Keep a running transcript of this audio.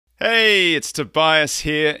Hey, it's Tobias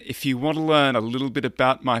here. If you want to learn a little bit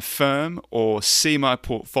about my firm or see my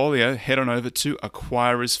portfolio, head on over to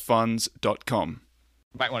acquirersfunds.com.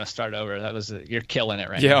 Might want to start over. You're killing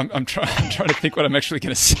it right now. Yeah, I'm trying to think what I'm actually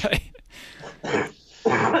going to say.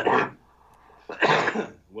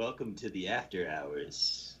 Welcome to the after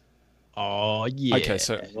hours. Oh yeah. Okay,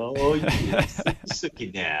 so yes.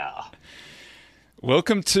 Sucky now.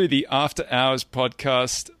 Welcome to the After Hours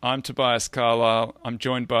podcast. I'm Tobias Carlisle. I'm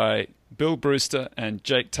joined by Bill Brewster and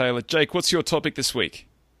Jake Taylor. Jake, what's your topic this week?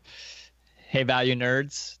 Hey, value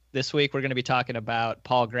nerds. This week we're going to be talking about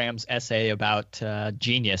Paul Graham's essay about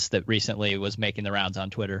genius that recently was making the rounds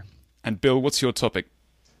on Twitter. And Bill, what's your topic?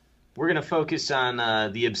 We're going to focus on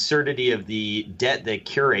the absurdity of the debt that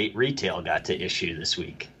Quarate Retail got to issue this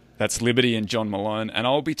week. That's Liberty and John Malone, and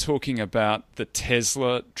I'll be talking about the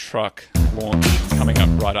Tesla truck launch coming up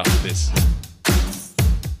right after this.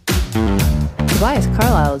 Tobias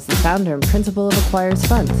Carlisle is the founder and principal of Acquires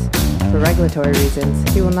Funds. For regulatory reasons,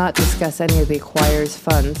 he will not discuss any of the Acquires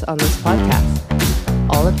Funds on this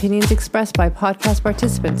podcast. All opinions expressed by podcast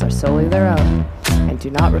participants are solely their own and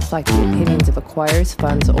do not reflect the opinions of Acquires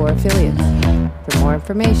Funds or affiliates. For more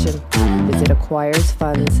information, visit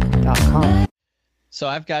acquiresfunds.com. So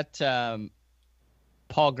I've got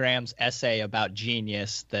Paul Graham's essay about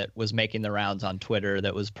genius that was making the rounds on Twitter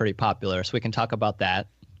that was pretty popular. So we can talk about that.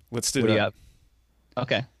 Let's do that.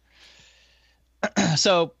 Okay.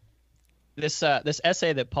 So this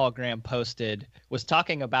essay that Paul Graham posted was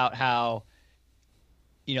talking about how,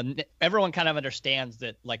 everyone kind of understands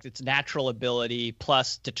that like it's natural ability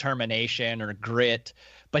plus determination or grit,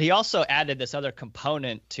 but he also added this other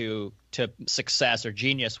component to success or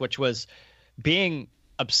genius, which was being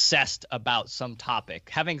obsessed about some topic,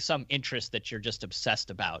 having some interest that you're just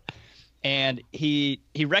obsessed about. And he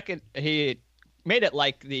made it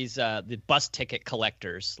like these the bus ticket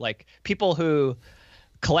collectors, like people who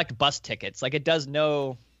collect bus tickets. Like it does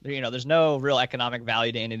there's no real economic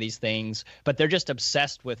value to any of these things, but they're just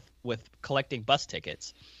obsessed with collecting bus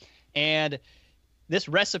tickets. And this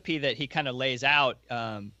recipe that he kind of lays out,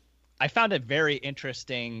 I found it very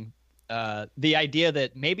interesting. The idea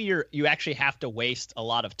that maybe you actually have to waste a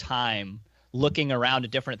lot of time looking around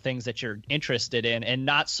at different things that you're interested in and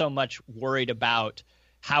not so much worried about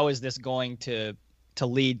how is this going to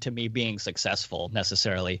lead to me being successful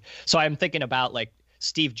necessarily. So I'm thinking about like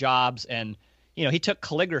Steve Jobs, and he took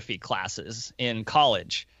calligraphy classes in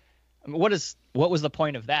college. I mean, what was the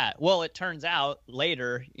point of that? Well, it turns out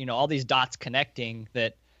later, all these dots connecting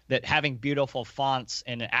that having beautiful fonts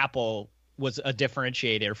in Apple was a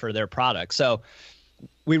differentiator for their product. So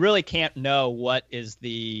we really can't know where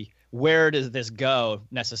does this go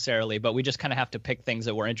necessarily, but we just kind of have to pick things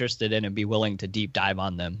that we're interested in and be willing to deep dive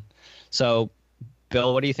on them. So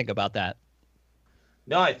Bill, what do you think about that?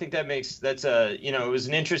 No, I think it was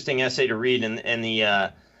an interesting essay to read, and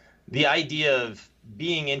the idea of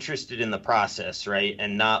being interested in the process, right?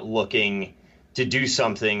 And not looking to do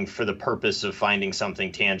something for the purpose of finding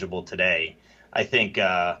something tangible today. I think,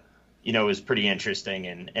 is pretty interesting.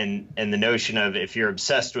 And the notion of if you're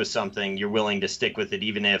obsessed with something, you're willing to stick with it,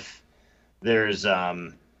 even if there's, not,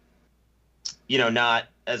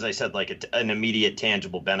 as I said, like an immediate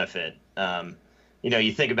tangible benefit.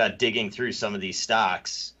 You think about digging through some of these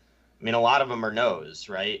stocks. I mean, a lot of them are no's,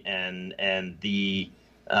 right? And the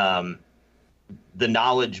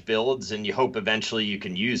knowledge builds, and you hope eventually you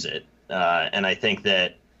can use it. And I think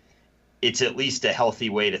that it's at least a healthy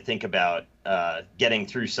way to think about getting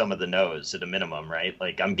through some of the no's at a minimum, right?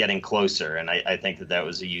 Like I'm getting closer, and I think that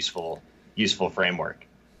was a useful framework.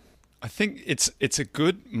 I think it's a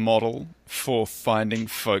good model for finding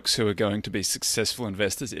folks who are going to be successful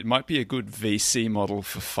investors. It might be a good VC model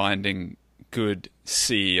for finding good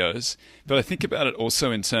CEOs, but I think about it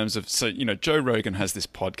also in terms of, Joe Rogan has this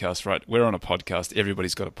podcast, right? We're on a podcast.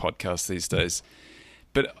 Everybody's got a podcast these days.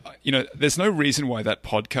 But, there's no reason why that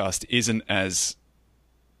podcast isn't as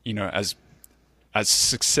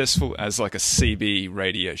successful as like a CB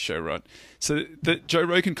radio show, right? So Joe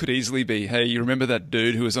Rogan could easily be, hey, you remember that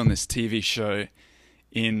dude who was on this TV show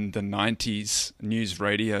in the 90s, news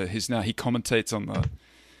radio, he commentates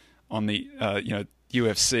on the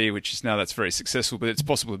UFC, which is now that's very successful, but it's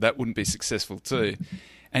possible that wouldn't be successful too.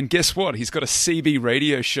 And guess what? He's got a CB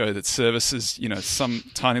radio show that services, some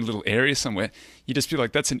tiny little area somewhere. You just be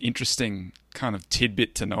like, that's an interesting kind of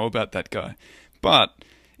tidbit to know about that guy. But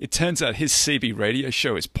it turns out his CB radio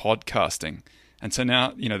show is podcasting. And so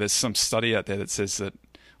now, there's some study out there that says that,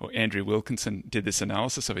 or Andrew Wilkinson did this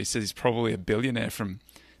analysis of it. He says he's probably a billionaire from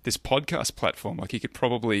this podcast platform. Like he could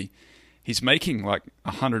probably he's making like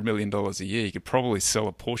 $100 million a year. He could probably sell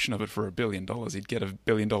a portion of it for $1 billion. He'd get $1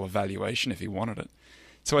 billion valuation if he wanted it.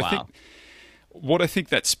 So I think what I think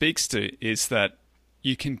that speaks to is that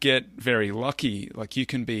you can get very lucky. Like you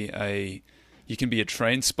can be a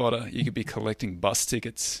train spotter. You could be collecting bus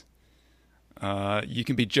tickets. You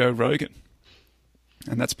can be Joe Rogan.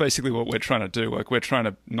 And that's basically what we're trying to do. Like we're trying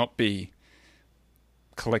to not be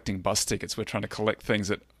collecting bus tickets. We're trying to collect things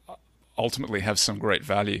that ultimately have some great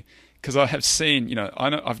value. Because I have seen,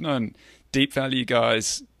 I've known deep value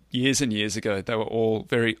guys years and years ago. They were all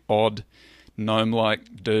very odd,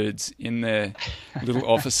 gnome-like dudes in their little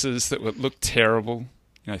offices that looked terrible.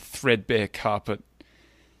 Threadbare carpet,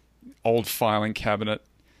 old filing cabinet.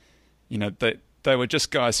 They were just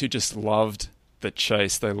guys who just loved the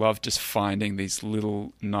chase. They loved just finding these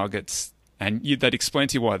little nuggets, and they'd explain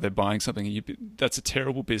to you why they're buying something. That's a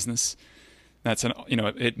terrible business. That's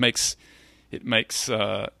it makes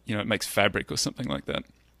fabric or something like that.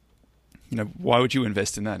 Why would you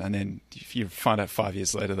invest in that? And then if you find out 5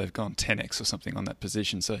 years later they've gone 10x or something on that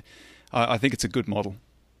position. So I think it's a good model.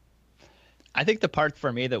 I think the part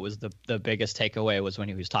for me that was the biggest takeaway was when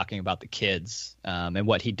he was talking about the kids and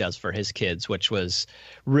what he does for his kids, which was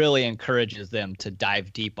really encourages them to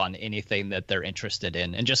dive deep on anything that they're interested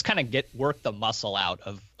in and just kind of work the muscle out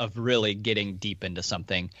of really getting deep into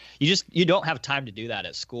something. You don't have time to do that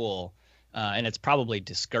at school. And it's probably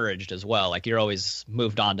discouraged as well. Like you're always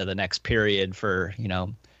moved on to the next period for,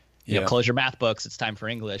 close your math books. It's time for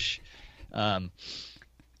English.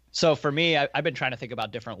 So for me, I've been trying to think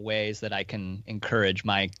about different ways that I can encourage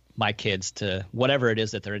my kids to whatever it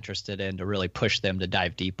is that they're interested in to really push them to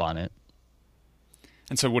dive deep on it.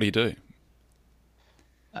 And so what do you do?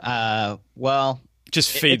 Well,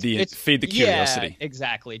 just feed the curiosity. Yeah,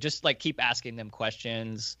 exactly. Just like keep asking them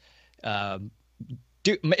questions.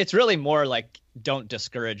 It's really more like don't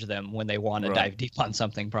discourage them when they want to dive deep on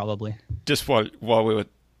something, probably. Just while we were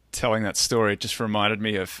telling that story, it just reminded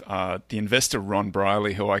me of the investor Ron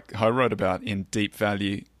Briley, who I wrote about in Deep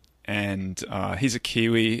Value. And he's a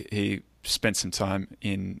Kiwi. He spent some time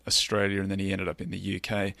in Australia and then he ended up in the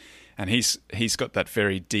UK. And he's got that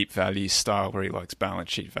very deep value style where he likes balance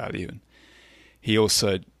sheet value. And he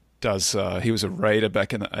also does he was a raider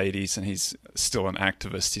back in the 80s and he's still an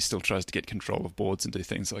activist. He still tries to get control of boards and do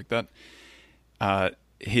things like that.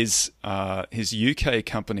 His UK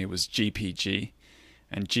company was GPG,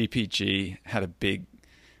 and GPG had a big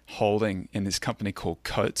holding in this company called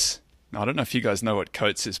Coates. Now, I don't know if you guys know what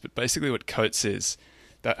Coates is, but basically what Coates is,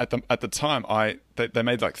 that at the time they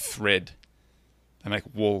made like thread. They make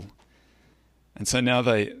wool. And so now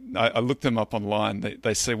I looked them up online.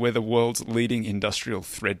 They say we're the world's leading industrial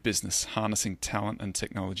thread business, harnessing talent and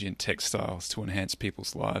technology and textiles to enhance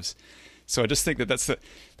people's lives. So I just think that's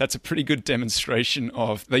a pretty good demonstration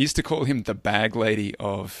of. They used to call him the bag lady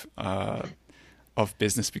of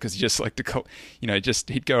business because he just liked to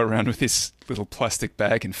he'd go around with this little plastic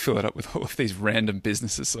bag and fill it up with all of these random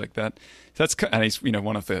businesses like that. And he's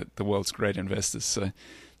one of the world's great investors. So.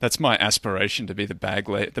 That's my aspiration, to be the bag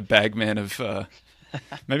man of,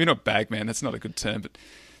 maybe not bag man, that's not a good term, but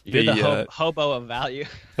you're the hobo of value.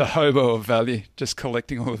 The hobo of value, just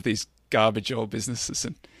collecting all of these garbage old businesses,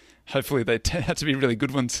 and hopefully they turn out to be really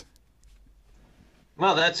good ones.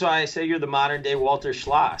 Well, that's why I say you're the modern day Walter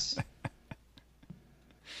Schloss.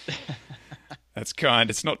 That's kind.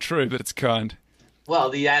 It's not true, but it's kind. Well,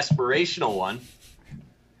 the aspirational one.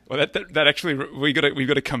 Well, that actually we've got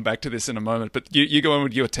to come back to this in a moment. But you go on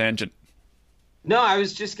with your tangent. No, I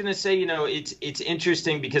was just gonna say, it's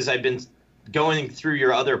interesting because I've been going through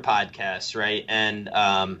your other podcasts, right? And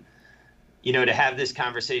to have this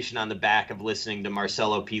conversation on the back of listening to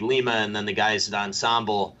Marcelo P. Lima and then the guys at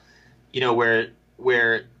Ensemble,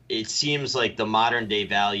 where it seems like the modern day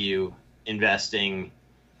value investing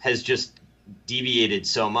has just deviated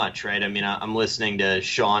so much, right? I mean, I'm listening to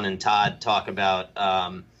Sean and Todd talk about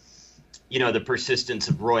the persistence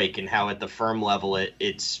of ROIC and how at the firm level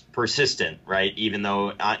it's persistent, right? Even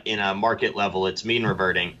though in a market level it's mean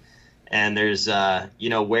reverting. And there's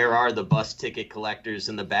where are the bus ticket collectors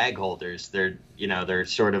and the bag holders? They're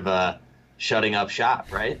sort of shutting up shop,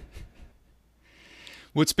 right?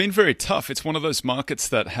 Well, it's been very tough. It's one of those markets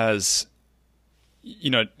that has,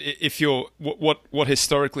 if you're what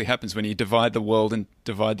historically happens when you divide the world and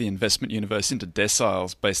divide the investment universe into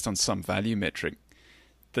deciles based on some value metric.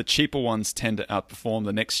 The cheaper ones tend to outperform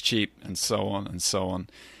the next cheap, and so on,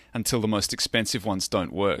 until the most expensive ones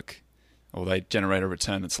don't work, or they generate a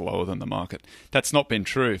return that's lower than the market. That's not been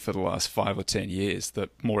true for the last 5 or 10 years. The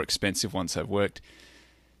more expensive ones have worked.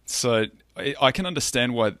 So I can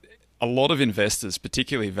understand why a lot of investors,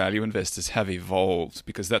 particularly value investors, have evolved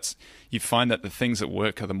because you find that the things that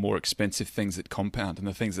work are the more expensive things that compound, and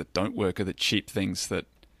the things that don't work are the cheap things that,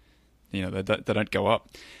 they don't go up.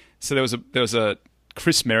 So there was a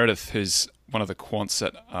Chris Meredith, who's one of the quants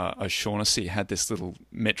at O'Shaughnessy, had this little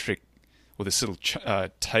metric or this little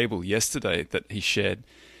table yesterday that he shared,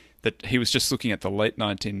 that he was just looking at the late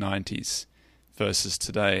 1990s versus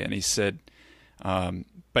today, and he said,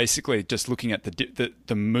 basically just looking at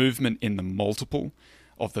the movement in the multiple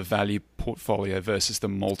of the value portfolio versus the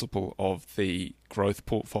multiple of the growth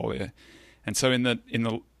portfolio. And so in the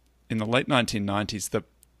late 1990s,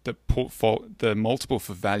 the multiple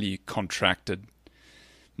for value contracted,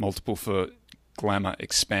 multiple for glamour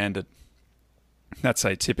expanded. That's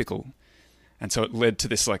atypical. And so it led to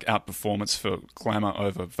this like outperformance for glamour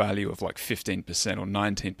over value of like 15% or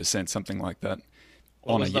 19%, something like that.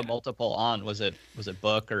 What was the multiple on? Was it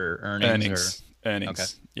book or earnings? Earnings. Okay.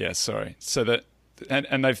 Yeah, sorry. So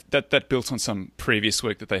that built on some previous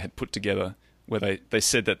work that they had put together, where they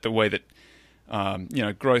said that the way that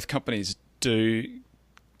growth companies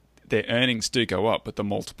their earnings do go up, but the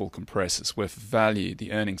multiple compresses. Where for value,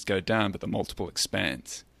 the earnings go down, but the multiple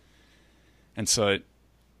expands. And so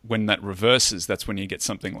when that reverses, that's when you get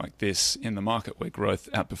something like this in the market, where growth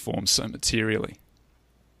outperforms so materially.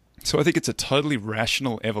 So I think it's a totally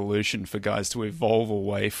rational evolution for guys to evolve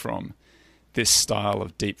away from this style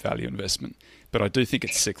of deep value investment. But I do think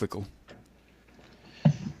it's cyclical.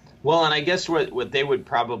 Well, and I guess what they would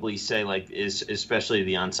probably say, like, is especially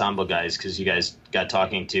the ensemble guys, because you guys got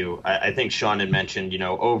talking to, I think Sean had mentioned,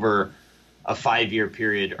 over a 5-year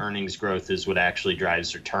period, earnings growth is what actually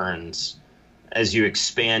drives returns. As you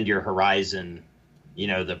expand your horizon,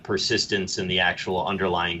 the persistence in the actual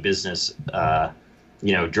underlying business,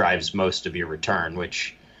 drives most of your return,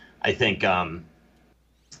 which I think, I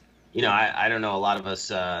don't know, a lot of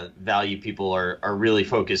us value people are really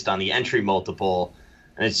focused on the entry multiple.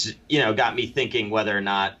 And it's, got me thinking whether or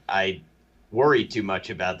not I worry too much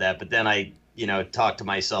about that. But then I, talk to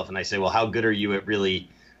myself and I say, well, how good are you at really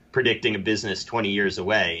predicting a business 20 years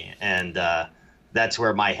away? And that's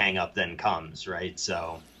where my hang up then comes, right?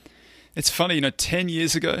 So it's funny, 10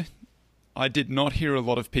 years ago, I did not hear a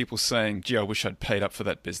lot of people saying, gee, I wish I'd paid up for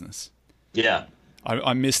that business. Yeah.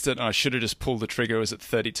 I missed it, and I should have just pulled the trigger. It was at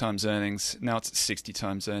 30 times earnings. Now it's at 60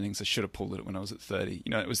 times earnings. I should have pulled it when I was at 30.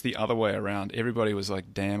 It was the other way around. Everybody was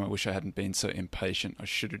like, damn, I wish I hadn't been so impatient. I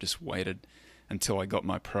should have just waited until I got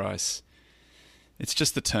my price. It's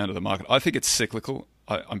just the turn of the market. I think it's cyclical.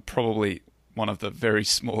 I'm probably one of the very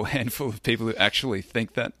small handful of people who actually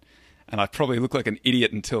think that. And I probably look like an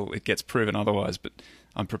idiot until it gets proven otherwise, but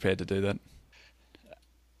I'm prepared to do that.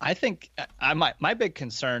 I think my big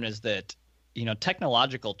concern is that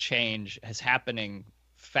technological change is happening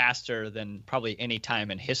faster than probably any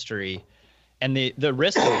time in history. And the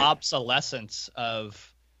risk of obsolescence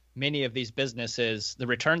of many of these businesses, the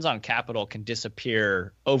returns on capital can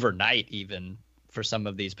disappear overnight, even for some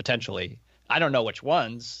of these potentially. I don't know which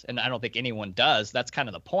ones, and I don't think anyone does. That's kind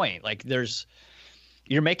of the point. Like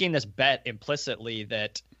you're making this bet implicitly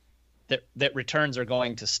that returns are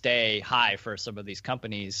going to stay high for some of these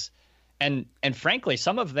companies. And frankly,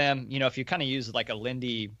 some of them, if you kind of use like a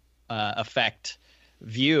Lindy effect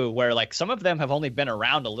view, where like some of them have only been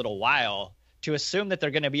around a little while, to assume that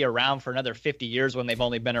they're going to be around for another 50 years when they've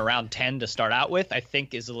only been around 10 to start out with, I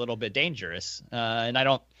think is a little bit dangerous. And I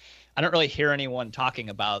don't really hear anyone talking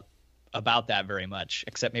about that very much,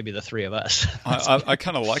 except maybe the three of us. I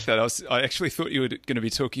kind of like that. I actually thought you were going to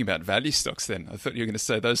be talking about value stocks then. I thought you were going to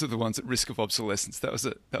say those are the ones at risk of obsolescence. That was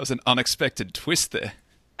an unexpected twist there.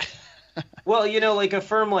 Well, like a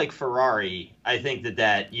firm like Ferrari, I think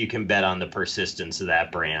that you can bet on the persistence of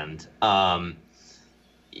that brand. Like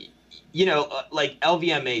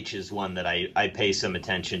LVMH is one that I pay some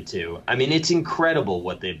attention to. I mean, it's incredible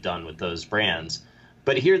what they've done with those brands.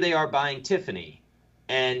 But here they are buying Tiffany.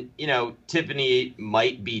 And, Tiffany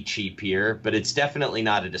might be cheap here, but it's definitely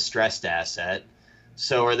not a distressed asset.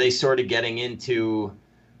 So are they sort of getting into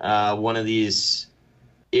one of these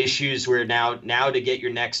issues where now to get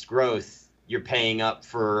your next growth, you're paying up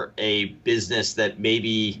for a business that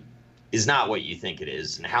maybe is not what you think it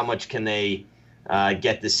is? And how much can they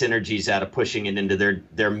get the synergies out of pushing it into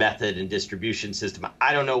their method and distribution system?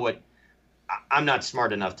 I don't know I'm not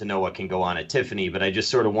smart enough to know what can go on at Tiffany, but I just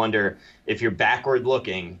sort of wonder if you're backward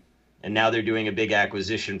looking and now they're doing a big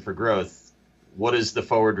acquisition for growth, what does the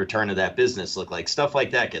forward return of that business look like? Stuff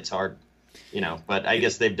like that gets hard, but I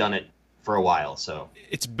guess they've done it for a while. So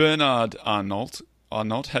it's Bernard Arnault.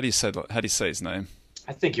 Arnault, how do you say his name?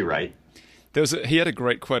 I think you're right. He had a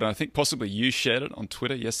great quote, and I think possibly you shared it on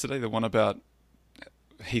Twitter yesterday, the one about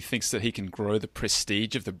he thinks that he can grow the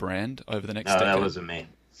prestige of the brand over the next No, decade. that wasn't me.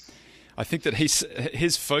 I think that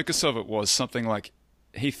his focus of it was something like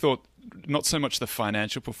he thought not so much the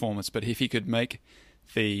financial performance, but if he could make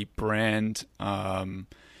the brand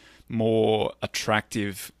more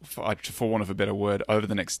attractive, for want of a better word, over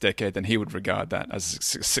the next decade, then he would regard that as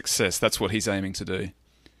a success. That's what he's aiming to do.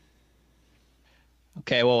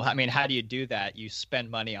 Okay, well, I mean, how do you do that? You spend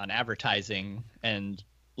money on advertising and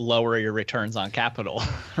lower your returns on capital,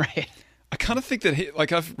 right? I kind of think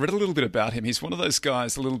that I've read a little bit about him. He's one of those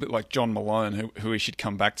guys, a little bit like John Malone, who we should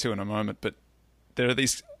come back to in a moment. But there are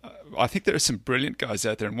these, I think there are some brilliant guys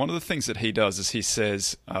out there. And one of the things that he does is he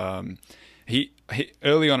says, he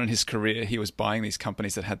early on in his career, he was buying these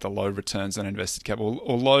companies that had the low returns on invested capital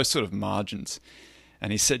or low sort of margins.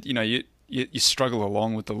 And he said, you struggle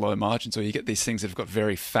along with the low margins, or you get these things that have got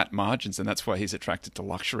very fat margins. And that's why he's attracted to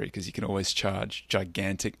luxury, because you can always charge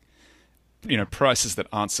gigantic prices that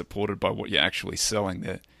aren't supported by what you're actually selling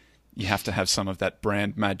there. You have to have some of that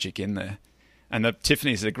brand magic in there. And the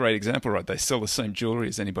Tiffany's is a great example, right? They sell the same jewelry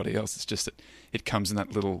as anybody else. It's just that it comes in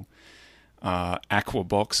that little aqua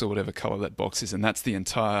box or whatever color that box is, and that's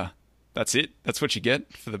it. That's what you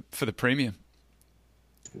get for the premium.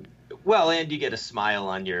 Well, and you get a smile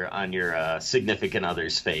on your significant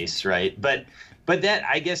other's face, right? But that,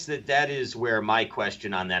 I guess that is where my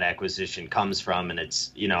question on that acquisition comes from, and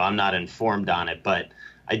it's, I'm not informed on it, but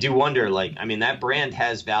I do wonder, that brand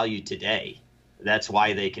has value today. That's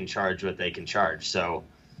why they can charge what they can charge. So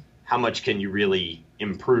how much can you really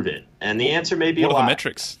improve it? And the answer may be a lot. What are the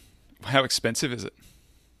metrics? How expensive is it?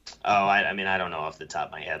 Oh, I don't know off the top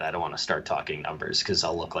of my head. I don't want to start talking numbers because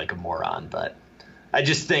I'll look like a moron, but I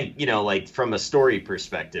just think, from a story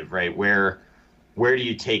perspective, right? Where do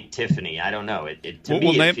you take Tiffany? I don't know. It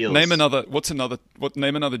feels.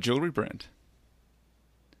 Name another jewelry brand.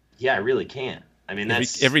 Yeah, I really can't. I mean,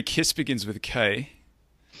 every kiss begins with a K.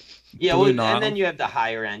 Yeah, well, and then you have the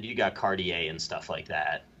higher end. You got Cartier and stuff like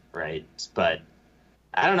that, right? But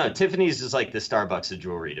I don't know. Tiffany's is like the Starbucks of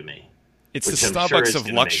jewelry to me. It's the Starbucks of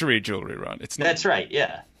luxury jewelry, right? It's not. That's right.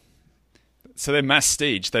 Yeah. So they're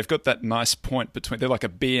masstige. They've got that nice point between. They're like a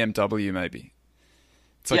BMW, maybe.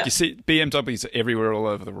 It's like you see BMWs are everywhere, all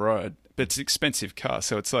over the road, but it's an expensive car.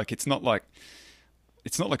 So it's not like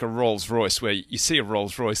a Rolls Royce where you see a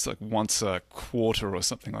Rolls Royce like once a quarter or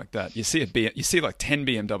something like that. You see like 10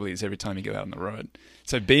 BMWs every time you go out on the road.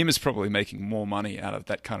 So Beam is probably making more money out of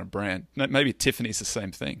that kind of brand. Maybe Tiffany's the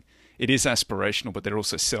same thing. It is aspirational, but they're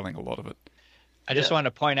also selling a lot of it. I just want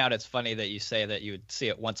to point out it's funny that you say that you would see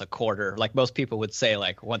it once a quarter. Like most people would say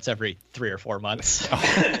like once every 3 or 4 months.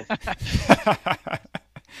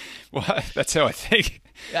 Well, that's how I think.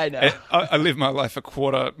 I know. I live my life a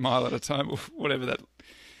quarter mile at a time, or whatever that,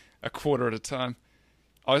 a quarter at a time.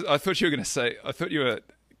 I thought you were going to say, I thought you were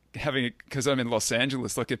having it, because I'm in Los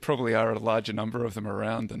Angeles, like it probably are a larger number of them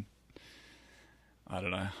around than, I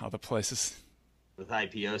don't know, other places. With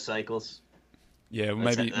IPO cycles? Yeah,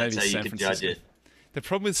 maybe how San you could Francisco. judge it. The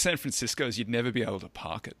problem with San Francisco is you'd never be able to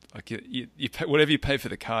park it. Like you pay, whatever you pay for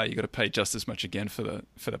the car, you got to pay just as much again for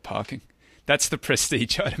the parking. That's the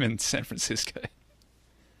prestige item in San Francisco.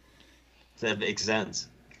 That makes sense.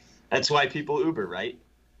 That's why people Uber, right?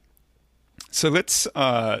 So let's.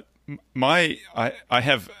 I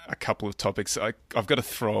have a couple of topics. I've got a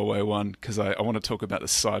throwaway one because I want to talk about the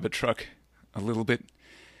Cybertruck a little bit.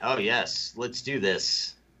 Oh yes, let's do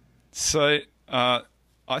this. So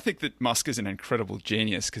I think that Musk is an incredible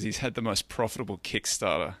genius because he's had the most profitable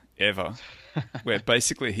Kickstarter ever, where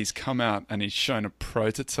basically he's come out and he's shown a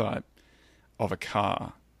prototype of a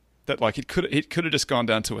car that, like, it could have just gone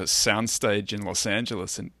down to a soundstage in Los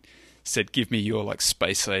Angeles and said, "Give me your like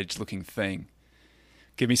space age looking thing.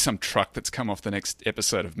 Give me some truck that's come off the next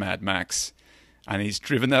episode of Mad Max." And he's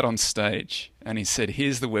driven that on stage and he said,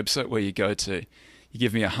 "Here's the website where you go to. You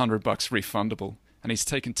give me $100 refundable." And he's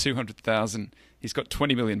taken 200,000. He's got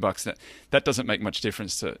 20 million bucks. That doesn't make much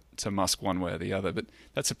difference to Musk one way or the other, but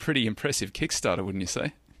that's a pretty impressive Kickstarter, wouldn't you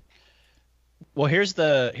say? Well, here's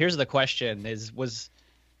the question: is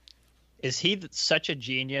he such a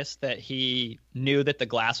genius that he knew that the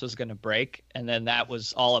glass was going to break, and then that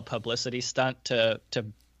was all a publicity stunt to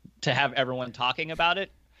have everyone talking about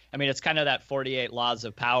it? I mean, it's kind of that 48 laws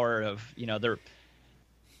of power of their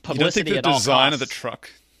publicity at all costs. You don't think the design of the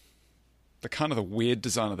truck, the kind of the weird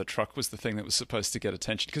design of the truck, was the thing that was supposed to get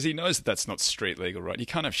attention? Because he knows that that's not street legal, right? You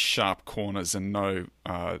can't have sharp corners and no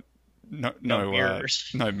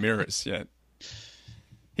mirrors. No mirrors. Yeah.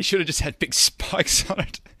 He should have just had big spikes on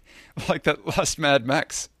it, like that last Mad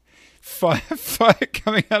Max. Fire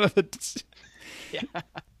coming out of the... Yeah.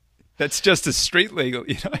 That's just as street legal,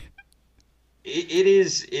 It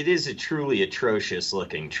is a truly atrocious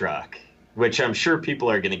looking truck, which I'm sure people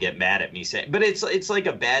are going to get mad at me saying, but it's like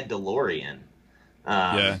a bad DeLorean.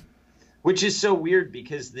 Yeah. Which is so weird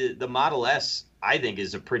because the Model S, I think,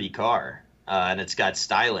 is a pretty car, and it's got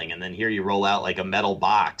styling, and then here you roll out like a metal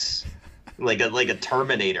box, like a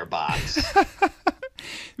Terminator box.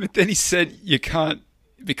 But then he said you can't,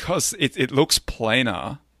 because it looks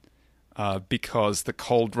plainer, because the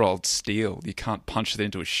cold rolled steel, you can't punch it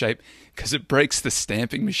into a shape because it breaks the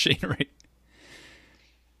stamping machinery.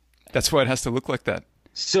 That's why it has to look like that.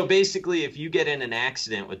 So basically, if you get in an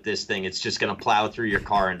accident with this thing, it's just going to plow through your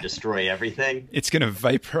car and destroy everything. It's going to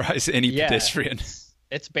vaporize any pedestrian.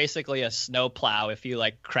 It's basically a snow plow if you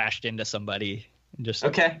like crashed into somebody. And just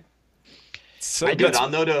okay. So good. I'll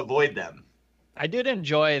know to avoid them. I did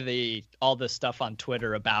enjoy all the stuff on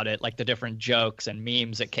Twitter about it, like the different jokes and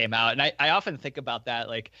memes that came out. And I often think about that,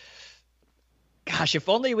 like, gosh, if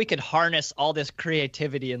only we could harness all this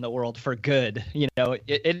creativity in the world for good. You know,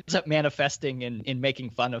 it ends up manifesting in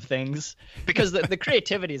making fun of things, because the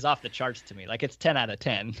creativity is off the charts to me. Like, it's 10 out of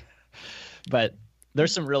 10. But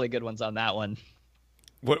there's some really good ones on that one.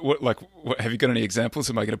 What have you got any examples?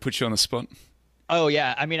 Am I going to put you on the spot? Oh,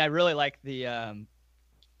 yeah. I mean, I really like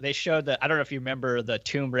they showed I don't know if you remember the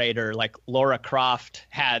Tomb Raider, like Lara Croft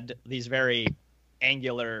had these very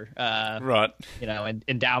angular, right, you know,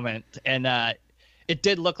 endowment. And it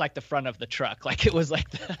did look like the front of the truck. Like it was like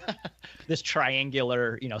this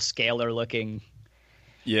triangular, you know, scalar looking.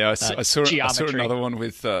 Yeah, I saw another one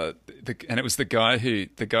with and it was the guy who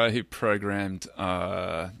programmed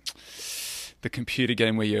the computer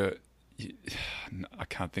game where I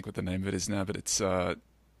can't think what the name of it is now, but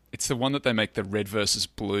it's the one that they make the Red versus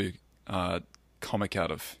Blue comic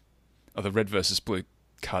out of, or the Red versus Blue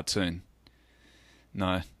cartoon.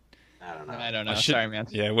 No. I don't know. Sorry, man.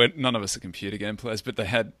 Yeah, none of us are computer game players, but they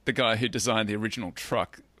had the guy who designed the original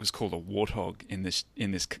truck was called a Warthog in this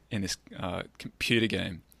computer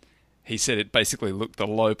game. He said it basically looked, the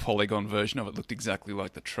low polygon version of it looked exactly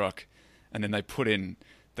like the truck, and then they put in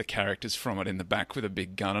the characters from it in the back with a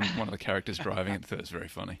big gun and one of the characters driving it. It was very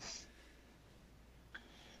funny.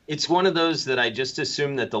 It's one of those that I just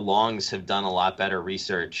assume that the Longs have done a lot better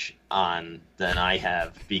research on than I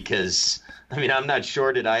have, because I mean, I'm not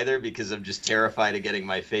shorted either because I'm just terrified of getting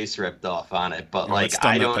my face ripped off on it. But like,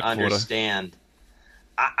 I don't understand.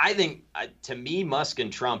 I think to me, Musk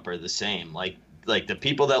and Trump are the same. Like the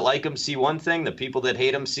people that like him see one thing, the people that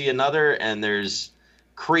hate him see another, and there's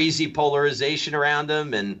crazy polarization around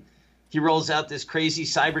him. And he rolls out this crazy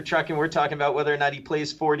Cybertruck, and we're talking about whether or not he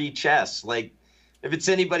plays 4D chess. Like, if it's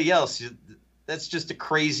anybody else, that's just a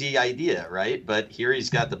crazy idea, right? But here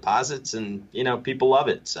he's got deposits, and you know, people love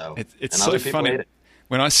it. So it's so funny.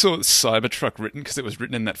 When I saw Cybertruck written, because it was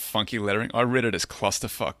written in that funky lettering, I read it as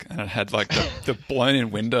clusterfuck, and it had like the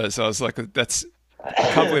blown-in windows. I was like, I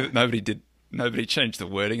can't believe that nobody changed the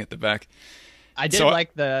wording at the back. I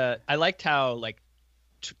liked how like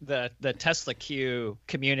the Tesla Q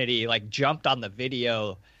community like jumped on the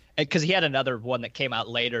video. Because he had another one that came out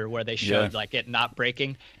later where they showed like it not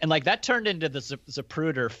breaking, and like that turned into the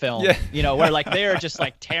Zapruder film, you know, where like they're just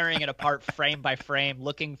like tearing it apart frame by frame,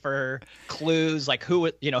 looking for clues, like who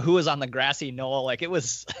was on the grassy knoll. Like it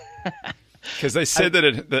was because they said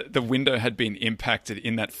that the window had been impacted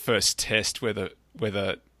in that first test where the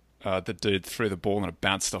dude threw the ball and it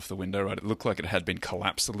bounced off the window. Right, it looked like it had been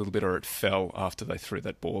collapsed a little bit, or it fell after they threw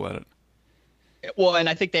that ball at it. Well, and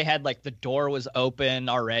I think they had like the door was open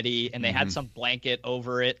already, and they had some blanket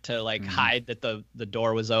over it to like hide that the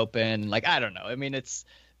door was open. Like, I don't know. I mean, it's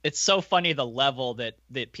so funny the level that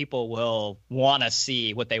people will want to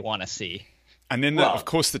see what they want to see. And then, of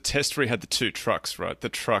course, the test where he had the two trucks, right? They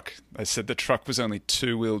said the truck was only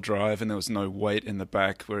 2-wheel drive and there was no weight in the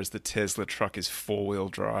back, whereas the Tesla truck is 4-wheel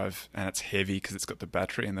drive and it's heavy because it's got the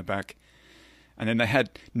battery in the back. And then they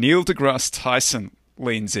had Neil deGrasse Tyson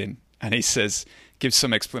leans in. And he gives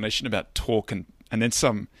some explanation about torque and then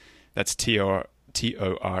some, that's TORQUE,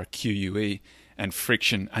 and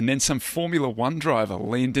friction. And then some Formula One driver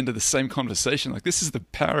leaned into the same conversation. Like, this is the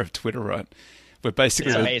power of Twitter, right? Where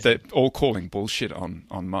basically they're all calling bullshit on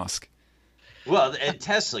Musk. Well, and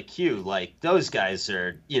Tesla Q, like, those guys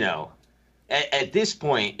are, you know, at this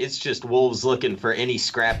point, it's just wolves looking for any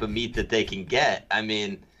scrap of meat that they can get. I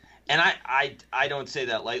mean... And I don't say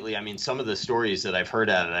that lightly. I mean, some of the stories that I've heard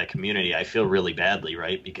out of that community, I feel really badly,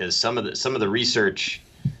 right? Because some of the research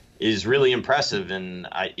is really impressive, and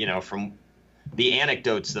from the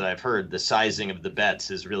anecdotes that I've heard, the sizing of the bets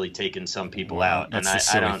has really taken some people out. That's and the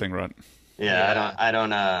silly thing, right? Yeah,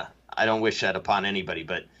 I don't wish that upon anybody.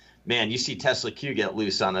 But man, you see Tesla Q get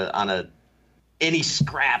loose on a any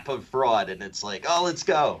scrap of fraud, and it's like, oh, let's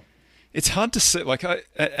go. It's hard to say.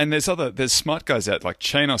 And there's smart guys out like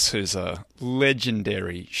Chanos, who's a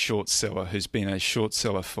legendary short seller, who's been a short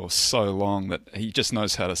seller for so long that he just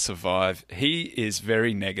knows how to survive. He is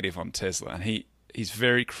very negative on Tesla, and he's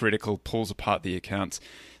very critical, pulls apart the accounts.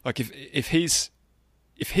 Like if he's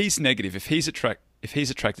negative, if he's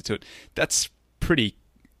attracted to it, that's pretty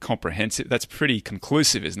comprehensive. That's pretty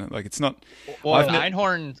conclusive, isn't it? Like it's not. Well,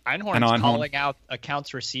 Einhorn's calling out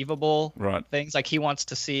accounts receivable things. Like he wants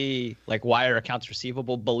to see like why are accounts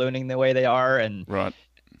receivable ballooning the way they are, and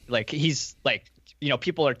like he's like, you know,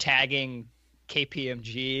 people are tagging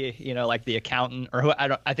KPMG, you know, like the accountant or who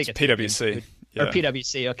I think it's PwC or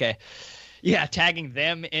PwC. Okay. Yeah, tagging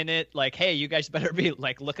them in it, like, hey, you guys better be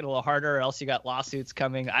like looking a little harder, or else you got lawsuits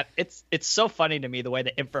coming. It's so funny to me the way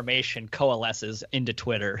the information coalesces into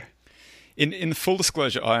Twitter. In full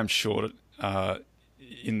disclosure, I am short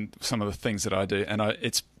in some of the things that I do, and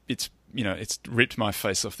it's ripped my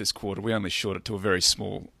face off this quarter. We only short it to a very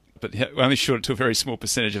small,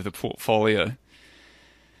 percentage of the portfolio,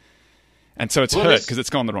 and so it's hurt because it's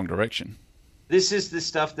gone the wrong direction. This is the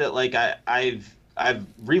stuff that like I've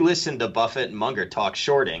re-listened to Buffett and Munger talk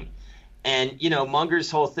shorting, and you know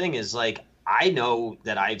Munger's whole thing is like, I know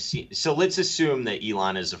that I've seen. So let's assume that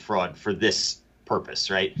Elon is a fraud for this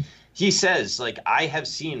purpose, right? He says like, I have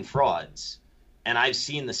seen frauds, and I've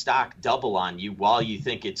seen the stock double on you while you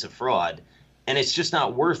think it's a fraud, and it's just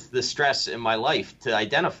not worth the stress in my life to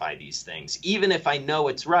identify these things. Even if I know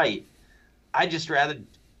it's right, I just rather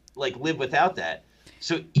like live without that.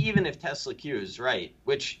 So even if Tesla Q is right,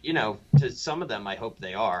 which, you know, to some of them, I hope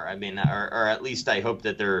they are. I mean, or at least I hope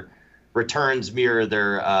that their returns mirror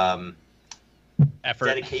their effort,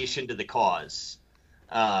 dedication to the cause.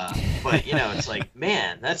 But, you know, it's like,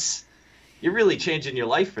 man, you're really changing your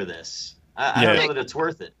life for this. I don't know that it's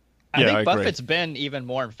worth it. I think Buffett's been even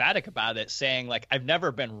more emphatic about it, saying like, I've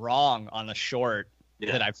never been wrong on a short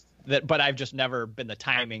but I've just never been the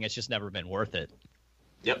timing. It's just never been worth it.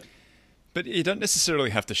 Yep. But you don't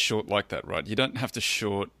necessarily have to short like that, right? You don't have to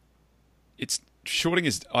short. I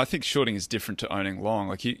think shorting is different to owning long.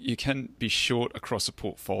 Like you can be short across a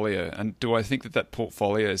portfolio. And do I think that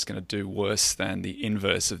portfolio is going to do worse than the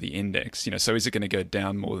inverse of the index? You know, so is it going to go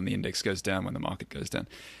down more than the index goes down when the market goes down?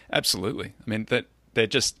 Absolutely. I mean, they're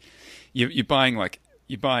just, you're buying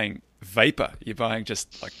vapor. You're buying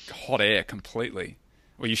just like hot air completely.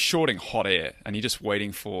 Or you're shorting hot air and you're just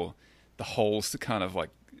waiting for the holes to kind of like,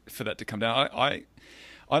 for that to come down. I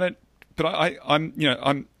don't, but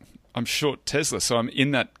I'm short Tesla, so I'm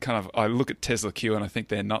in that kind of, I look at Tesla Q and I think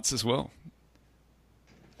they're nuts as well.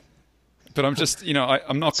 But I'm just, you know,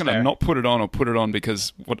 I'm not going to not put it on or put it on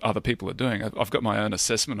because what other people are doing. I've got my own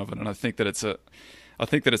assessment of it, and I think that it's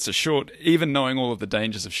a short, even knowing all of the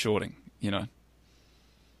dangers of shorting, you know.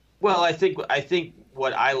 Well, I think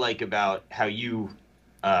what I like about how you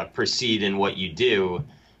proceed in what you do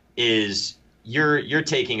is you're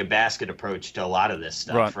taking a basket approach to a lot of this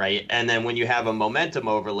stuff, right? And then when you have a momentum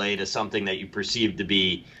overlay to something that you perceive to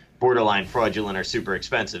be borderline fraudulent or super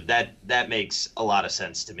expensive, that makes a lot of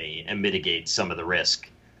sense to me and mitigates some of the risk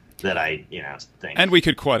that I think. And we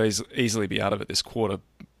could quite easily be out of it this quarter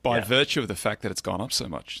by virtue of the fact that it's gone up so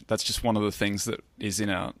much. That's just one of the things that is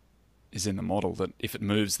in the model, that if it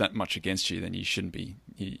moves that much against you, then you shouldn't be.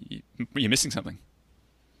 You're missing something.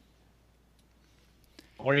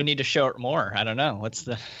 Or you need to short more. I don't know. What's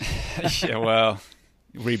the... Yeah, well,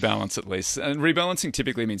 rebalance at least. And rebalancing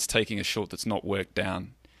typically means taking a short that's not worked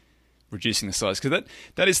down, reducing the size. Because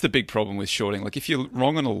that is the big problem with shorting. Like if you're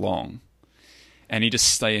wrong on a long and you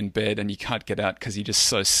just stay in bed and you can't get out because you're just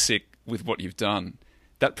so sick with what you've done,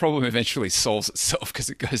 that problem eventually solves itself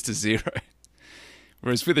because it goes to zero.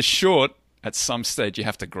 Whereas with a short, at some stage you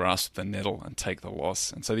have to grasp the nettle and take the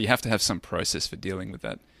loss. And so you have to have some process for dealing with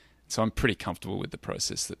that. So I'm pretty comfortable with the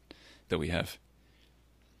process that we have.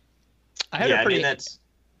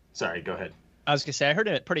 Sorry, go ahead. I was gonna say I heard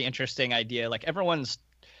a pretty interesting idea. Like everyone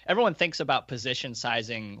thinks about position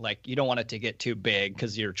sizing, like you don't want it to get too big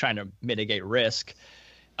because you're trying to mitigate risk.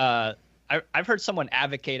 I've heard someone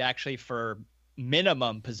advocate actually for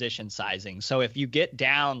minimum position sizing. So if you get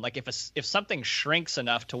down, like if something shrinks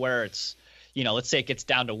enough to where it's, you know, let's say it gets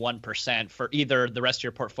down to 1% for either the rest of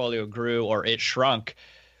your portfolio grew or it shrunk.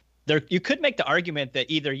 You could make the argument that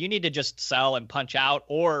either you need to just sell and punch out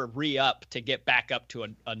or re-up to get back up to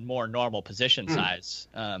a more normal position size.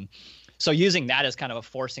 So using that as kind of a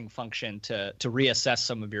forcing function to reassess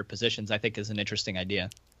some of your positions, I think is an interesting idea.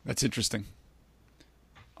 That's interesting.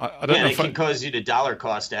 I don't know it can cause you to dollar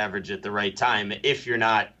cost average at the right time. If you're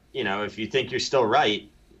not, you know, if you think you're still right,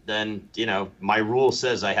 then, you know, my rule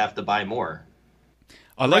says I have to buy more.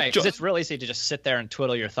 Right, because it's real easy to just sit there and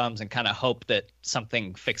twiddle your thumbs and kind of hope that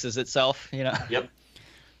something fixes itself, you know? Yep.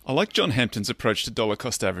 I like John Hampton's approach to dollar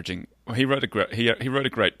cost averaging. Well, he wrote a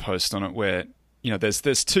great post on it where, you know, there's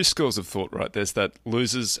two schools of thought, right? There's that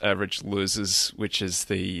losers average losers, which is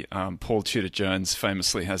the Paul Tudor Jones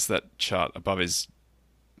famously has that chart above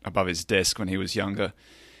his desk when he was younger.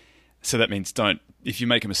 So that means if you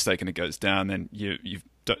make a mistake and it goes down, then you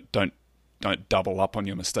don't double up on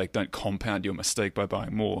your mistake, don't compound your mistake by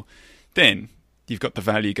buying more. Then you've got the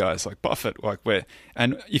value guys like Buffett,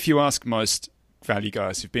 and if you ask most value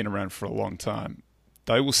guys who've been around for a long time,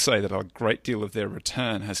 they will say that a great deal of their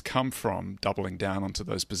return has come from doubling down onto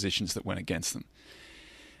those positions that went against them.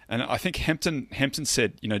 And I think Hampton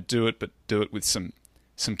said, you know, do it, but do it with some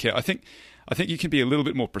care. I think you can be a little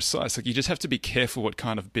bit more precise. Like, you just have to be careful what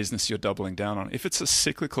kind of business you're doubling down on. If it's a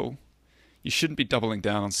cyclical, you shouldn't be doubling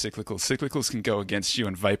down on cyclicals. Cyclicals can go against you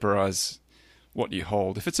and vaporize what you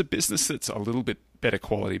hold. If it's a business that's a little bit better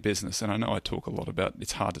quality business, and I know I talk a lot about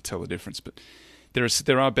it's hard to tell the difference, but there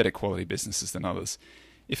are better quality businesses than others.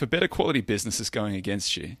 If a better quality business is going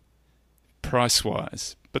against you,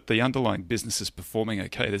 price-wise, but the underlying business is performing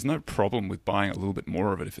okay, there's no problem with buying a little bit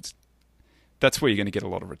more of it. That's where you're going to get a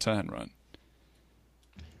lot of return, right?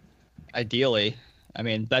 Ideally. I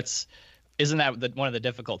mean, isn't that one of the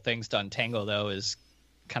difficult things to untangle, though, is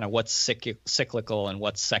kind of what's cyclical and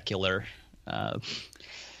what's secular.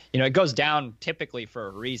 You know, it goes down typically for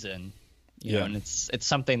a reason, you know, and it's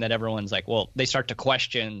something that everyone's like, well, they start to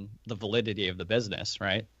question the validity of the business,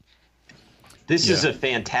 right? This is a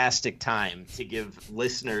fantastic time to give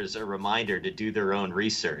listeners a reminder to do their own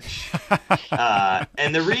research.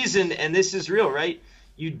 And the reason, and this is real, right?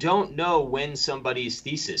 You don't know when somebody's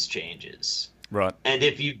thesis changes. Right. And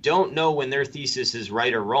if you don't know when their thesis is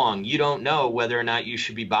right or wrong, you don't know whether or not you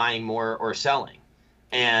should be buying more or selling.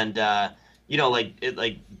 And, you know,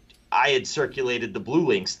 like I had circulated the Blue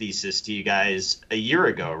Links thesis to you guys a year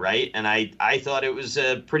ago, right? And I thought it was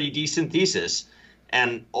a pretty decent thesis.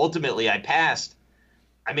 And ultimately I passed.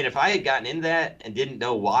 I mean, if I had gotten into that and didn't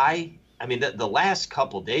know why, I mean, the last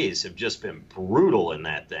couple days have just been brutal in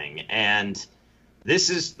that thing. And this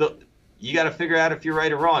is you got to figure out if you're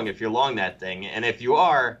right or wrong, if you're long that thing. And if you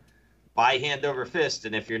are, buy hand over fist.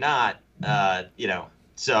 And if you're not, you know,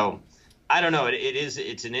 so I don't know.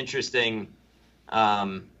 It's an interesting,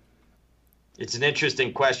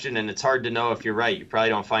 question, and it's hard to know if you're right. You probably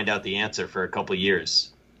don't find out the answer for a couple of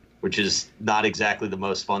years, which is not exactly the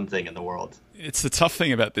most fun thing in the world. It's the tough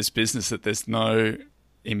thing about this business that there's no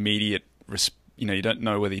immediate, you know, you don't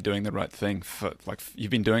know whether you're doing the right thing.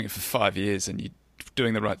 You've been doing it for 5 years and you're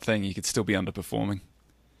doing the right thing, you could still be underperforming.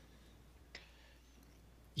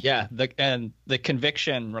 Yeah, the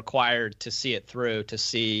conviction required to see it through, to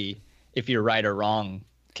see if you're right or wrong,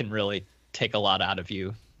 can really take a lot out of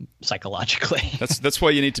you psychologically. That's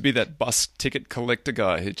why you need to be that bus ticket collector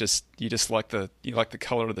guy who you like the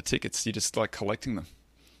color of the tickets. You just like collecting them.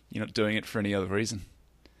 You're not doing it for any other reason.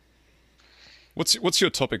 What's your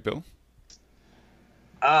topic, Bill?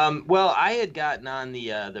 Well, I had gotten on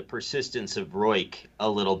the persistence of ROIC a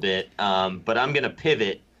little bit, but I'm going to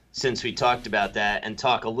pivot since we talked about that and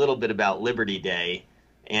talk a little bit about Liberty Day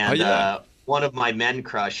and one of my men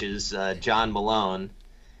crushes, John Malone,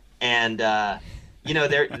 and you know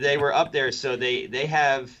they were up there, so they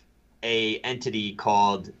have a entity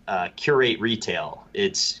called Quarate Retail.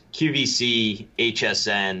 It's QVC,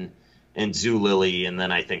 HSN, and Zulily, and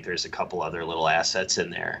then I think there's a couple other little assets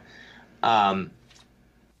in there.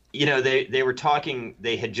 You know, they were talking,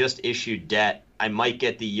 they had just issued debt. I might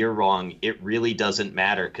get the year wrong. It really doesn't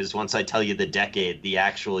matter, because once I tell you the decade, the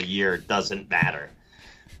actual year doesn't matter.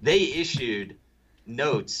 They issued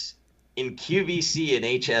notes in QVC and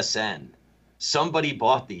HSN. Somebody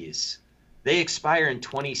bought these. They expire in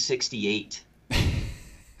 2068.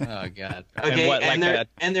 Oh, God. Okay, and what, and like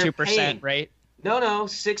they're 2% paying, rate? No,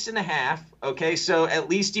 6.5. Okay, so at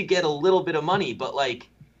least you get a little bit of money, but like,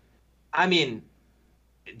 I mean,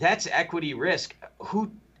 that's equity risk.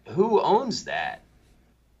 Who owns that?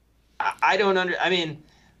 I don't I mean,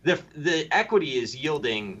 the equity is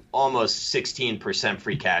yielding almost 16%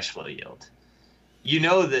 free cash flow yield. You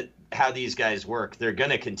know that how these guys work. They're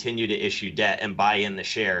going to continue to issue debt and buy in the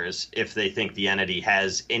shares if they think the entity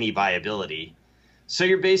has any viability. So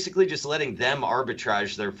you're basically just letting them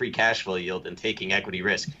arbitrage their free cash flow yield and taking equity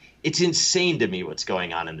risk. It's insane to me what's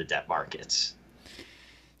going on in the debt markets.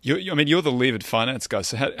 I mean, you're the levered finance guy.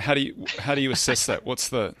 So how do you assess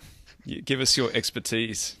that? Give us your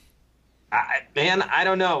expertise. Man, I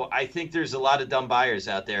don't know. I think there's a lot of dumb buyers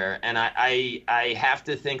out there, and I have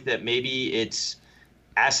to think that maybe it's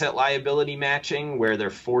asset liability matching where they're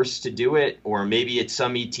forced to do it, or maybe it's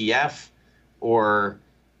some ETF, or,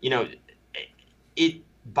 it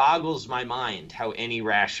boggles my mind how any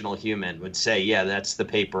rational human would say, yeah, that's the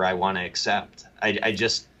paper I want to accept. I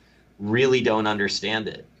just really don't understand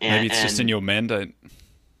it. Maybe it's just in your mandate.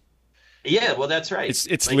 Yeah, well, that's right.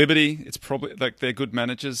 It's like, Liberty. It's probably like they're good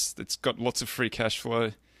managers. It's got lots of free cash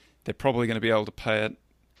flow. They're probably going to be able to pay it.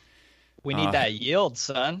 We need that yield,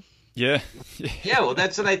 son. Yeah. Yeah, well,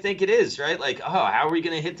 that's what I think it is, right? Like, how are we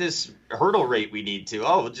going to hit this hurdle rate we need to?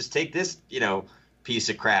 Oh, we'll just take this, piece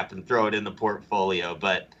of crap and throw it in the portfolio.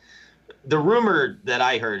 But the rumor that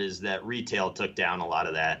I heard is that retail took down a lot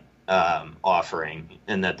of that offering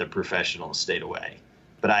and that the professionals stayed away.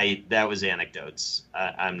 But that was anecdotes.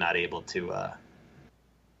 I'm not able to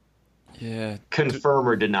confirm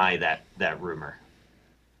or deny that rumor.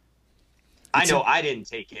 I know I didn't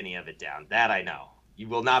take any of it down. That I know. You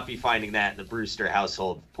will not be finding that in the Brewster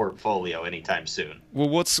household portfolio anytime soon. Well,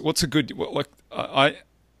 what's a good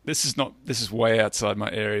this is way outside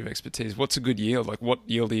my area of expertise. What's a good yield? Like, what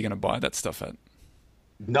yield are you going to buy that stuff at?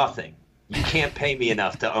 Nothing. You can't pay me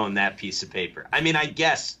enough to own that piece of paper. I mean, I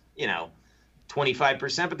guess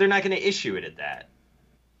 25%, but they're not going to issue it at that.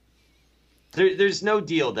 There's no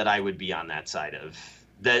deal that I would be on that side of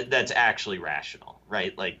that's actually rational,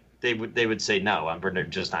 right? Like they would say no, they're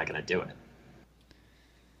just not going to do it.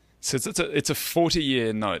 So it's a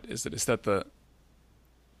 40-year note, is it? Is that the?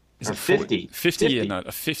 Is or it 50? 50-year note.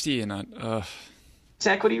 A 50-year note. It's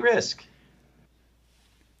equity risk.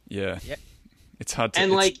 Yeah. It's hard to.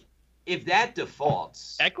 And if that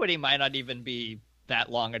defaults, equity might not even be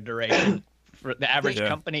that long a duration. For the average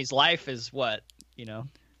company's life is what,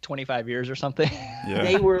 25 years or something. Yeah.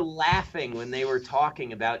 They were laughing when they were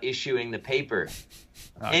talking about issuing the paper.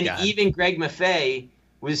 And God. Even Greg Maffei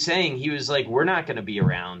was saying, he was like, we're not going to be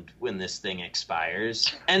around when this thing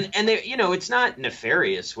expires. And they, it's not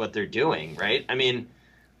nefarious what they're doing, right? I mean,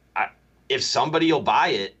 if somebody will buy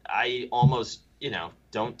it, I almost,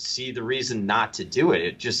 don't see the reason not to do it.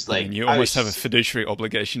 It just you almost have a fiduciary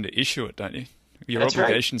obligation to issue it, don't you? Your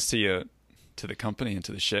obligations right. to the company and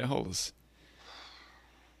to the shareholders.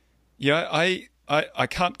 Yeah, I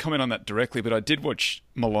can't comment on that directly, but I did watch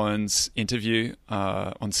Malone's interview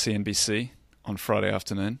on CNBC on Friday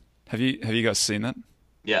afternoon. Have you guys seen that?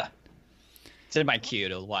 Yeah. It's in my queue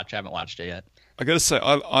to watch. I haven't watched it yet. I got to say,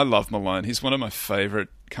 I love Malone. He's one of my favorite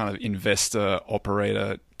kind of investor,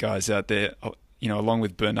 operator guys out there, along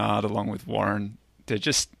with Bernard, along with Warren. They're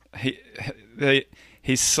just,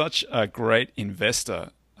 he's such a great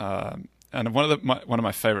investor. And one of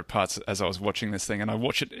my favorite parts as I was watching this thing, and I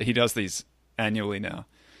watch it, he does these annually now.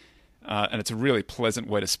 And it's a really pleasant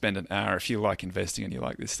way to spend an hour if you like investing and you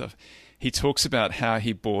like this stuff. He talks about how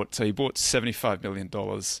he bought $75 million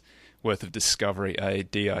worth of Discovery A,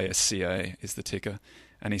 DISCA is the ticker.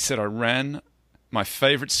 And he said, my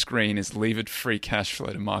favorite screen is levered free cash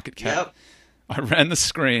flow to market cap. Yep. I ran the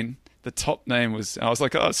screen. The top name was, I was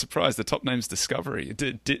like, oh, surprised. The top name's Discovery,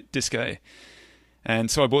 Disc A.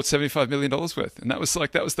 And so I bought $75 million worth. And that was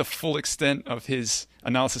the full extent of his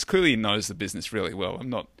analysis. Clearly he knows the business really well. I'm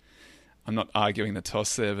not arguing the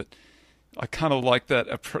toss there, but I kind of like that.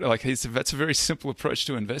 That's a very simple approach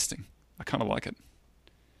to investing. I kind of like it.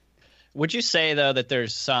 Would you say though that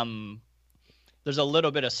there's a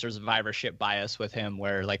little bit of survivorship bias with him,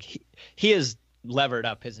 where he has levered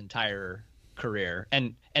up his entire career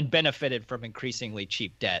and benefited from increasingly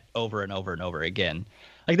cheap debt over and over and over again?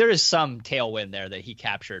 Like there is some tailwind there that he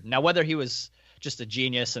captured. Now, whether he was just a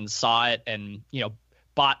genius and saw it and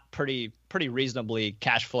bought pretty reasonably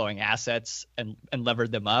cash flowing assets and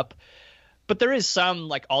levered them up, but there is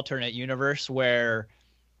some alternate universe where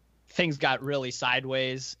things got really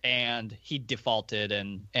sideways and he defaulted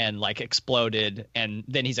and exploded, and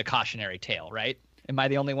then he's a cautionary tale, right? Am I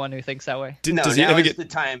the only one who thinks that way? Now is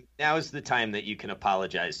the time that you can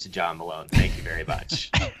apologize to John Malone. Thank you very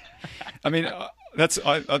much. I mean, that's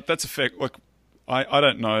a fact. Look, I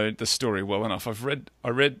don't know the story well enough. I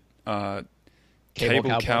read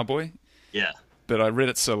Cable Cowboy. Yeah. But I read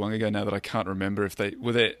it so long ago now that I can't remember if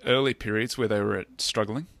were there early periods where they were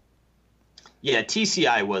struggling. Yeah,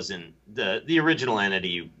 TCI wasn't the original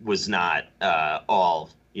entity was not all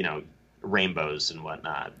rainbows and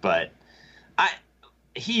whatnot, but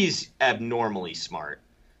he's abnormally smart,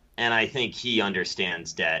 and I think he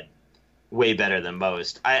understands debt way better than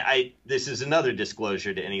most. This is another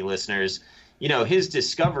disclosure to any listeners. His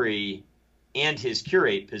Discovery and his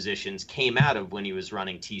Quarate positions came out of when he was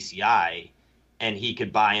running TCI, and he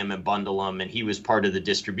could buy them and bundle them, and he was part of the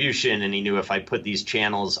distribution, and he knew if I put these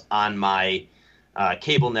channels on my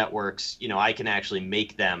cable networks, I can actually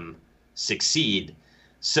make them succeed.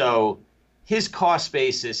 So his cost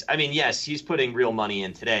basis, I mean, yes, he's putting real money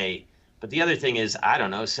in today, but the other thing is, I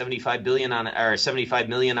don't know, 75 million on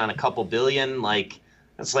a couple billion, like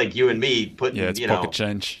that's like you and me putting, Yeah, it's pocket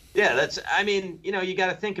change. Yeah, that's, I mean, you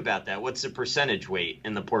got to think about that. What's the percentage weight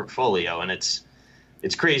in the portfolio? And it's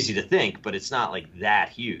crazy to think, but it's not like that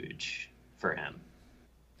huge for him.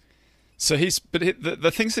 So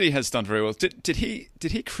the things that he has done very well. Did he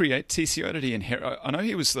create TCO? Did he inherit? I know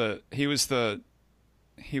he was the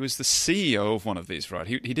CEO of one of these, right?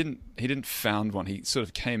 He didn't found one. He sort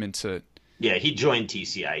of came into. Yeah, he joined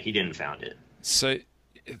TCI. He didn't found it. So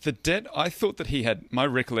the debt, I thought that he had, my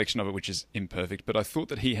recollection of it, which is imperfect, but I thought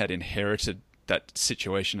that he had inherited that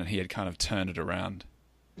situation and he had kind of turned it around.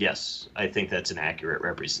 Yes, I think that's an accurate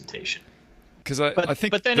representation.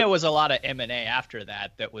 But then it was a lot of M&A after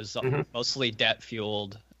that was mostly debt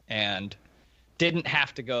fueled and didn't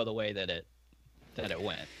have to go the way that it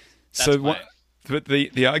went. But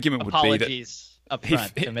the argument would be that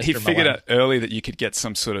he figured out early that you could get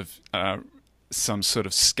some sort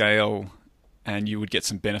of scale, and you would get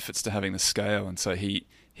some benefits to having the scale, and so he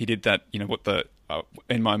did that. What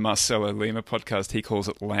in my Marcelo Lima podcast, he calls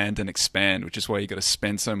it land and expand, which is why you got to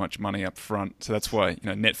spend so much money up front. So that's why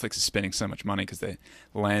Netflix is spending so much money, because they're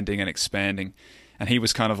landing and expanding. And he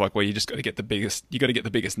was kind of like, well, you just got to get the biggest. You got to get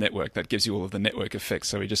the biggest network that gives you all of the network effects.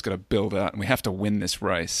 So we just got to build out, and we have to win this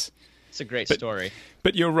race. It's a great story.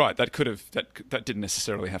 But you're right. That didn't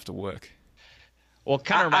necessarily have to work. Well, it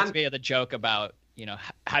kind of reminds me of the joke about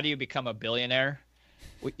how do you become a billionaire?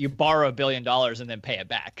 You borrow $1 billion and then pay it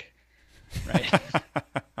back. Right.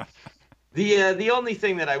 The only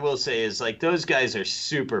thing that I will say is, like, those guys are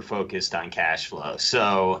super focused on cash flow.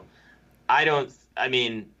 So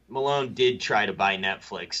Malone did try to buy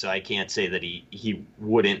Netflix, so I can't say that he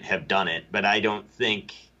wouldn't have done it, but I don't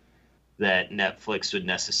think that Netflix would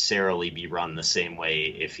necessarily be run the same way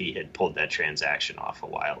if he had pulled that transaction off a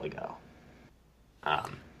while ago.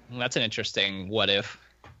 That's an interesting what if.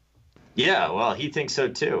 Yeah, well, he thinks so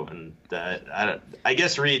too, and I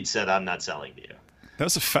guess Reed said, "I'm not selling to you." That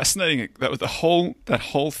was a fascinating. That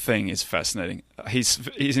whole thing is fascinating. He's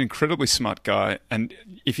an incredibly smart guy, and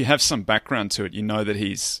if you have some background to it, you know that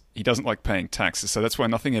he doesn't like paying taxes. So that's why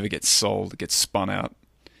nothing ever gets sold; it gets spun out,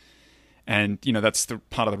 and that's the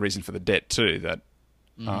part of the reason for the debt too. That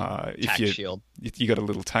if you got a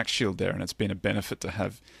little tax shield there, and it's been a benefit to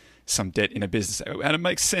have some debt in a business, and it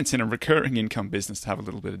makes sense in a recurring income business to have a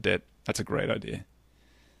little bit of debt. That's a great idea.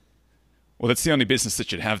 Well, that's the only business that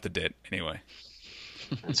should have the debt anyway.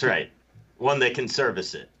 That's right. One that can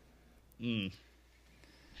service it. You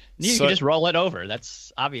can just roll it over.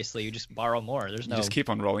 That's obviously you just borrow more. You just keep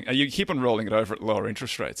on rolling. You keep on rolling it over at lower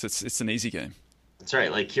interest rates. It's an easy game. That's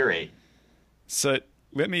right, like Quarate. So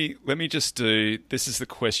let me just do. This is the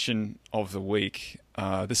question of the week.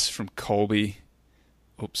 This is from Colby.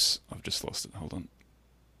 Oops, I've just lost it. Hold on.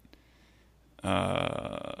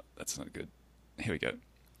 That's not good. Here we go.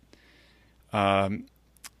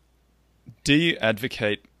 Do you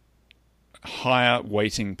advocate higher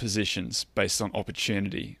weighting positions based on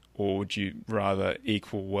opportunity, or would you rather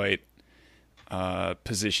equal weight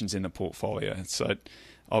positions in the portfolio? So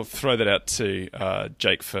I'll throw that out to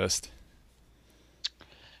Jake first.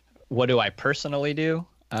 What do I personally do?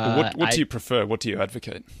 What do you prefer? What do you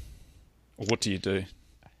advocate? Or what do you do?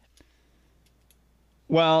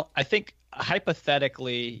 Well, I think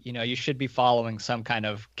hypothetically, you should be following some kind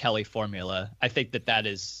of Kelly formula. I think that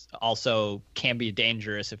is also can be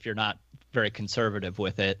dangerous if you're not very conservative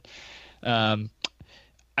with it. I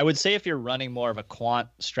would say if you're running more of a quant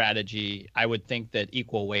strategy, I would think that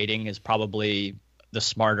equal weighting is probably the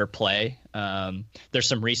smarter play. There's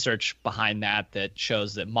some research behind that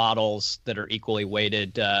shows that models that are equally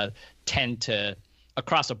weighted tend to,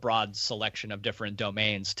 across a broad selection of different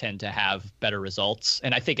domains, tend to have better results.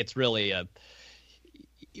 And I think it's really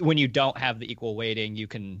when you don't have the equal weighting, you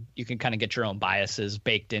can kind of get your own biases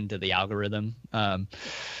baked into the algorithm.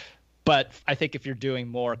 But I think if you're doing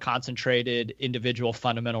more concentrated individual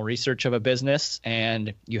fundamental research of a business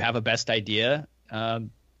and you have a best idea, I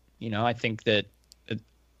think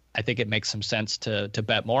it makes some sense to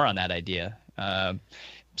bet more on that idea.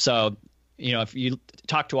 So if you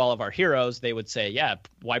talk to all of our heroes, they would say, yeah,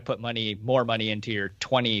 why put more money into your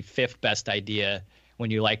 25th best idea when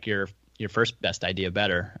you like your first best idea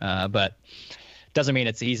better? But it doesn't mean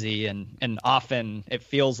it's easy. And often it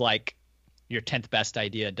feels like your 10th best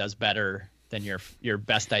idea does better than your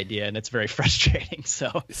best idea. And it's very frustrating.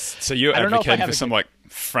 So you're advocating for some like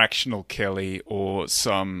fractional Kelly or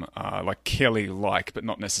some like Kelly-like, but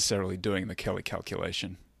not necessarily doing the Kelly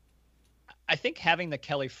calculation. I think having the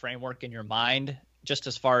Kelly framework in your mind just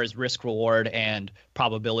as far as risk reward and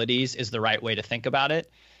probabilities is the right way to think about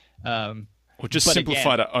it. Or just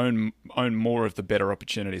simplify to own more of the better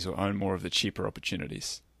opportunities or own more of the cheaper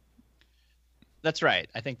opportunities. That's right.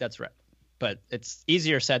 I think that's right. But it's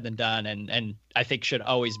easier said than done, and I think should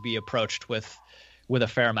always be approached with a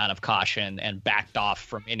fair amount of caution and backed off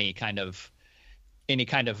from any kind of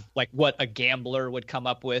like what a gambler would come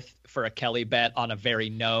up with for a Kelly bet on a very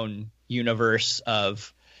known universe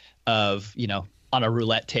of on a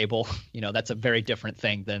roulette table. That's a very different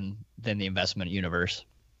thing than the investment universe.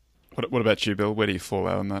 What about you, Bill? Where do you fall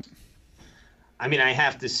out on that? I mean, I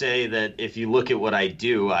have to say that if you look at what I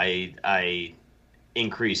do, I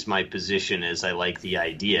increase my position as I like the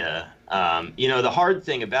idea. The hard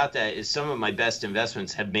thing about that is some of my best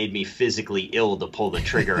investments have made me physically ill to pull the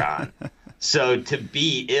trigger on. So to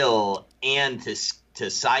be ill and to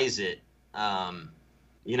size it,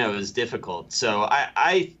 is difficult. So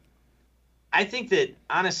I think that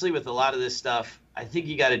honestly, with a lot of this stuff, I think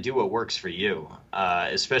you got to do what works for you,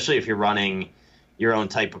 especially if you're running your own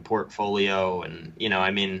type of portfolio. And,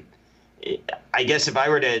 I guess if I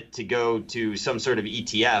were to go to some sort of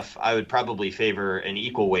ETF, I would probably favor an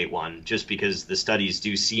equal weight one, just because the studies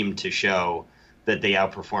do seem to show that they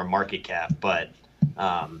outperform market cap. But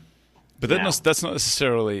that's not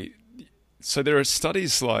necessarily. So there are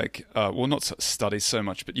studies like, not studies so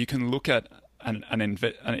much, but you can look at an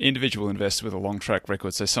individual investor with a long track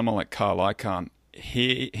record. So someone like Carlisle,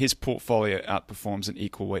 his portfolio outperforms an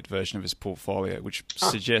equal weight version of his portfolio, which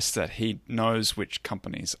suggests that he knows which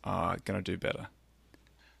companies are going to do better.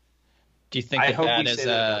 Do you think that is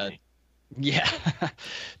yeah?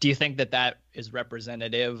 Do you think that is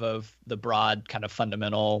representative of the broad kind of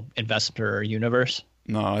fundamental investor universe?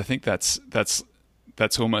 No, I think that's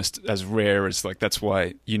almost as rare as, like, that's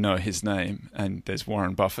why his name, and there's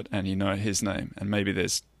Warren Buffett and his name, and maybe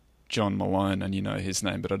there's John Malone and his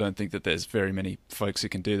name, but I don't think that there's very many folks who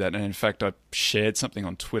can do that. And in fact, I shared something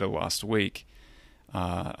on Twitter last week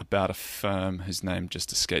about a firm whose name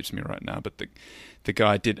just escapes me right now, but the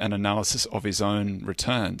guy did an analysis of his own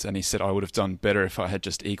returns, and he said, I would have done better if I had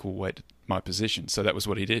just equal weighted my positions. So that was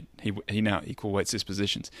what he did. He now equal weights his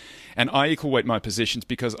positions. And I equal weight my positions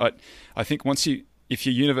because I think if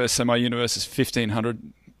your universe, so my universe is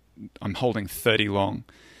 1,500, I'm holding 30 long.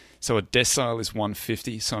 So a decile is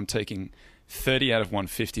 150, so I'm taking 30 out of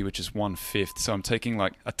 150, which is 1/5. So I'm taking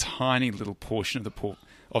like a tiny little portion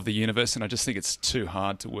of the universe, and I just think it's too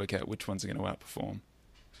hard to work out which ones are going to outperform.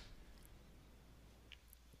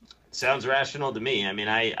 Sounds rational to me. I mean,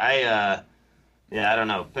 I don't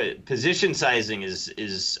know. Position sizing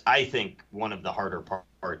is I think one of the harder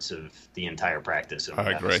parts of the entire practice of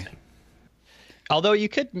investing. I agree. Although you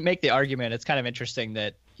could make the argument, it's kind of interesting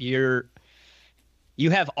that you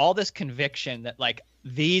have all this conviction that, like,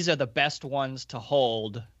 these are the best ones to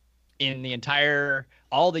hold in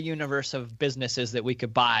all the universe of businesses that we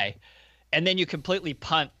could buy. And then you completely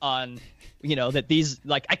punt on, that these,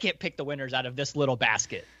 like, I can't pick the winners out of this little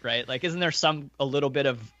basket, right? Like, isn't there a little bit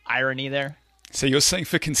of irony there? So you're saying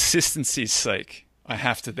for consistency's sake, I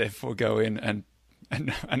have to therefore go in and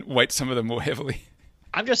weight some of them more heavily?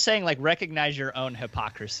 I'm just saying, like, recognize your own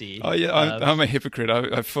hypocrisy. Oh, yeah, I'm a hypocrite.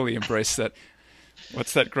 I fully embrace that.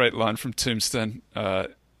 What's that great line from Tombstone?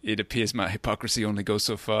 It appears my hypocrisy only goes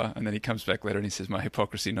so far. And then he comes back later and he says, my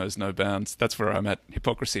hypocrisy knows no bounds. That's where I'm at.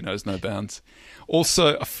 Hypocrisy knows no bounds.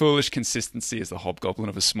 Also, a foolish consistency is the hobgoblin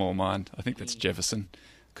of a small mind. I think that's Jefferson.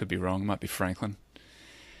 Could be wrong. It might be Franklin.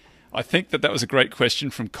 I think that was a great question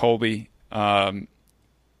from Colby.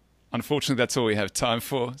 Unfortunately, that's all we have time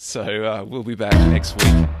for. So we'll be back next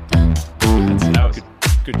week.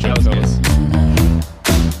 Good job, fellas.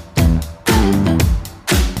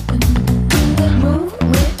 Move with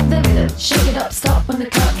the rhythm, shake it up, stop.